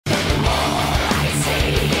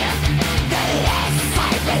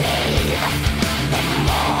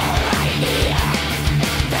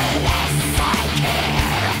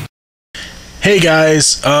Hey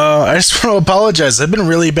guys, I just want to apologize. I've been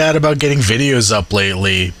really bad about getting videos up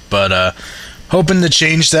lately, but hoping to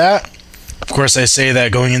change that. Of course, I say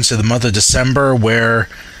that going into the month of December, where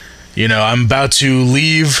I'm about to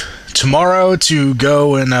leave tomorrow to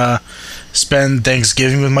go and spend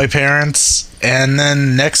Thanksgiving with my parents, and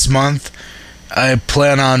then next month I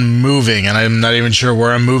plan on moving, and I'm not even sure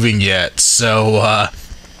where I'm moving yet. So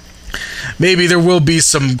maybe there will be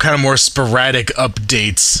some kind of more sporadic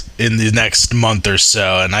updates in the next month or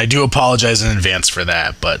so, and I do apologize in advance for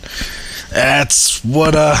that, but that's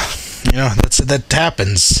what that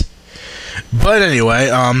happens. But anyway,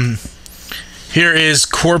 here is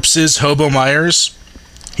Corpse's Hobo Myers.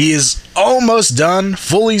 He is almost done,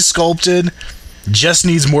 fully sculpted, just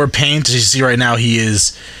needs more paint. As you see right now, he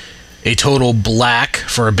is a total black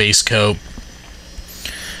for a base coat.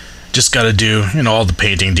 Just got to do, all the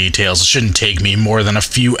painting details. It shouldn't take me more than a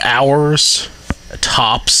few hours,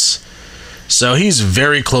 tops. So he's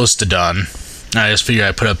very close to done. I just figured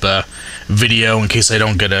I'd put up a video in case I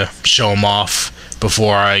don't get to show him off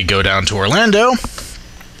before I go down to Orlando.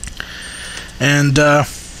 And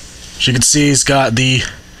as you can see, he's got the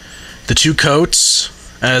two coats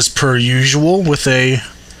as per usual with a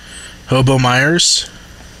Hobo Myers.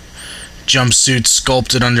 Jumpsuit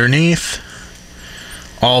sculpted underneath.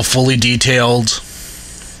 All fully detailed.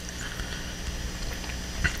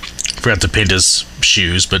 Forgot to paint his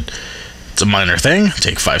shoes, but it's a minor thing.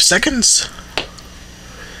 Take 5 seconds.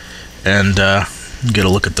 And get a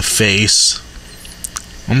look at the face.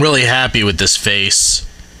 I'm really happy with this face.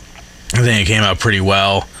 I think it came out pretty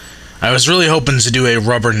well. I was really hoping to do a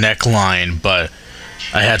rubber neckline, but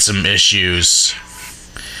I had some issues.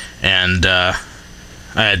 And I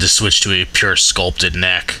had to switch to a pure sculpted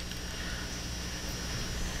neck.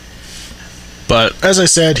 But as I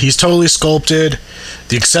said, he's totally sculpted.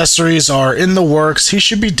 The accessories are in the works. He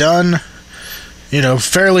should be done,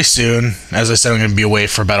 fairly soon. As I said, I'm going to be away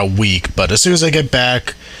for about a week. But as soon as I get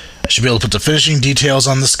back, I should be able to put the finishing details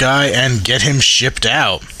on this guy and get him shipped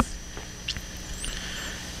out.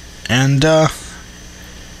 And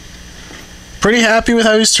pretty happy with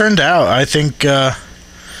how he's turned out. I think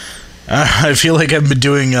I feel like I've been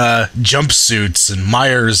doing jumpsuits and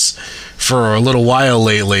Myers for a little while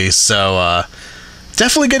lately, so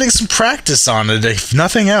definitely getting some practice on it, if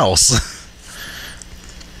nothing else.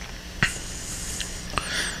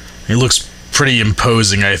 He looks pretty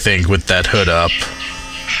imposing, I think, with that hood up.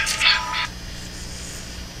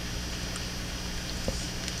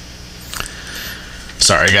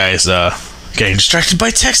 Sorry, guys, getting distracted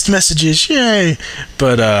by text messages, yay!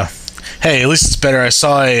 But, hey, at least it's better. I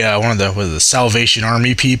saw one of the Salvation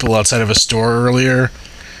Army people outside of a store earlier,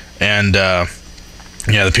 and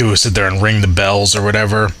the people who sit there and ring the bells or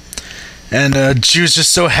whatever, and she was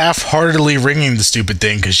just so half-heartedly ringing the stupid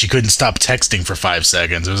thing because she couldn't stop texting for 5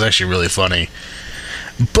 seconds. It was actually really funny.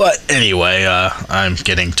 But anyway, I'm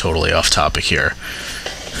getting totally off topic here.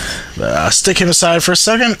 Stick him aside for a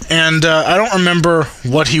second, and I don't remember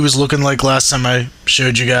what he was looking like last time I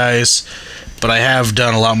showed you guys, but I have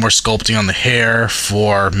done a lot more sculpting on the hair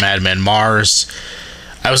for Madman Mars.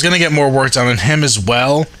 I was going to get more work done on him as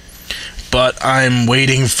well, but I'm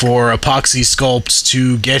waiting for epoxy sculpts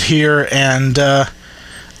to get here, and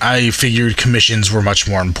I figured commissions were much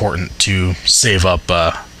more important to save up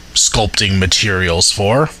sculpting materials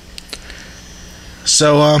for.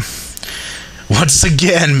 So, once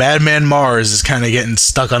again, Madman Mars is kind of getting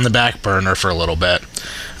stuck on the back burner for a little bit.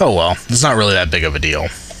 Oh well, it's not really that big of a deal.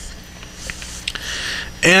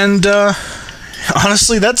 And,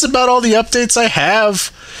 honestly, that's about all the updates I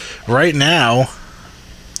have right now.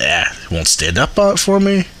 It won't stand up for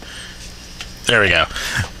me. There we go.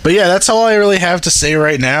 But yeah, that's all I really have to say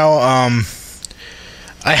right now.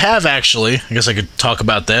 I have actually, I guess I could talk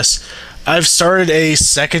about this. I've started a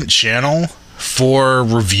second channel for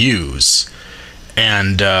reviews.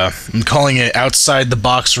 And I'm calling it Outside the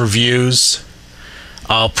Box Reviews.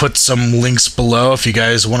 I'll put some links below if you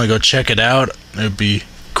guys want to go check it out. It'd be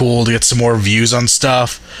cool to get some more views on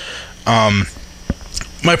stuff.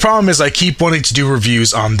 My problem is I keep wanting to do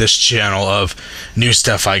reviews on this channel of new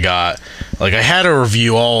stuff I got. Like, I had a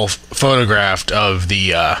review all photographed of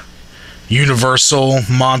the Universal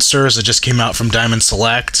monsters that just came out from Diamond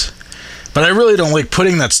Select. But I really don't like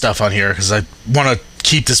putting that stuff on here because I want to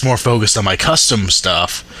keep this more focused on my custom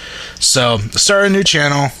stuff. So, start a new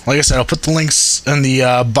channel. Like I said, I'll put the links in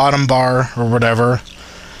the bottom bar or whatever.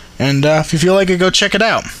 And if you feel like it, go check it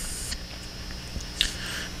out.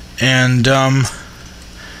 And,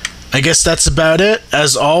 I guess that's about it.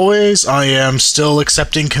 As always, I am still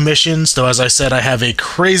accepting commissions, though as I said, I have a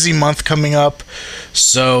crazy month coming up,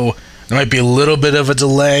 so there might be a little bit of a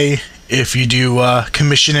delay if you do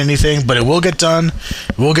commission anything, but it will get done.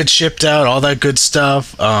 It will get shipped out, all that good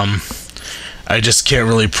stuff. I just can't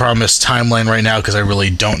really promise timeline right now because I really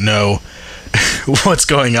don't know what's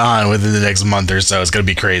going on within the next month or so. It's going to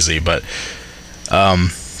be crazy, but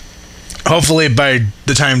hopefully by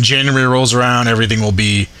the time January rolls around, everything will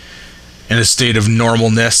be in a state of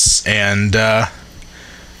normalness, and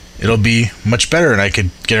it'll be much better, and I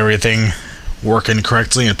could get everything working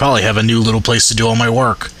correctly and probably have a new little place to do all my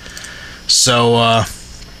work. So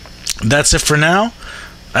that's it for now.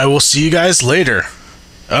 I will see you guys later.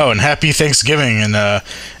 Oh, and happy Thanksgiving, and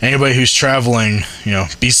anybody who's traveling,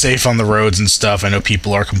 be safe on the roads and stuff. I know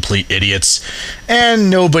people are complete idiots, and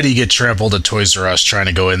nobody get trampled at Toys R Us trying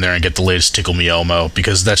to go in there and get the latest Tickle Me Elmo,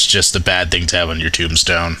 because that's just a bad thing to have on your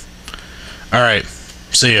tombstone. Alright,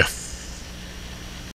 see ya.